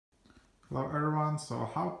Hello everyone, so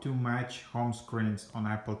how to match home screens on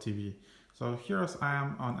Apple TV. So here I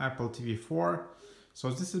am on Apple TV 4.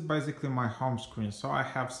 So this is basically my home screen. So I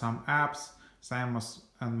have some apps, same as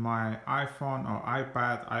on my iPhone or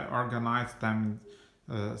iPad. I organize them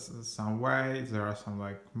some way. There are some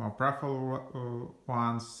like more preferable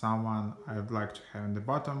ones, someone I'd like to have in the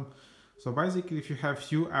bottom. So basically if you have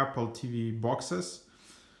few Apple TV boxes,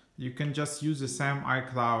 you can just use the same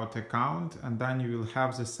iCloud account and then you will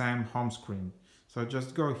have the same home screen. So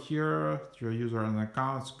just go here to your user and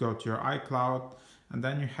accounts, go to your iCloud, and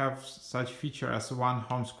then you have such feature as one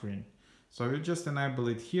home screen. So you just enable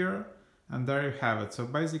it here and there you have it. So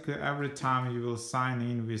basically every time you will sign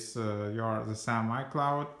in with the same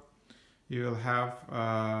iCloud, you will have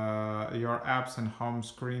your apps and home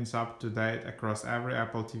screens up to date across every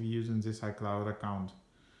Apple TV using this iCloud account.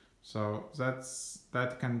 So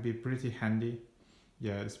that can be pretty handy,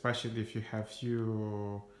 yeah, especially if you have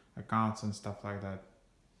few accounts and stuff like that.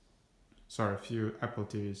 Sorry, few Apple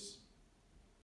TVs.